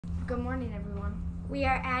Good morning, everyone. We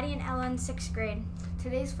are Addie and Ella in 6th grade.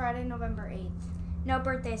 Today's Friday, November 8th. No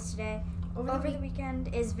birthdays today. Over the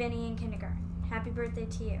weekend is Vinny in kindergarten. Happy birthday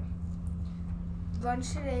to you.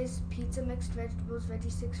 Lunch today is pizza, mixed vegetables, veggie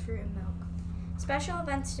sticks, fruit, and milk. Special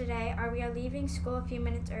events today are we are leaving school a few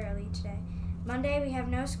minutes early today. Monday we have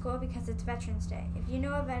no school because it's Veterans Day. If you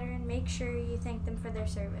know a veteran, make sure you thank them for their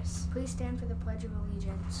service. Please stand for the Pledge of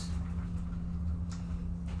Allegiance.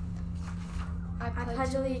 I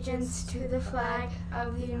pledge allegiance to the flag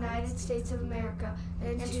of the United States of America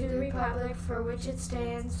and to the republic for which it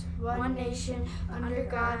stands, one nation, under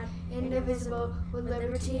God, indivisible, with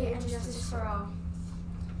liberty and justice for all.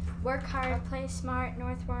 Work hard, play smart,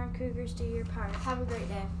 North Warren Cougars, do your part. Have a great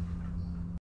day.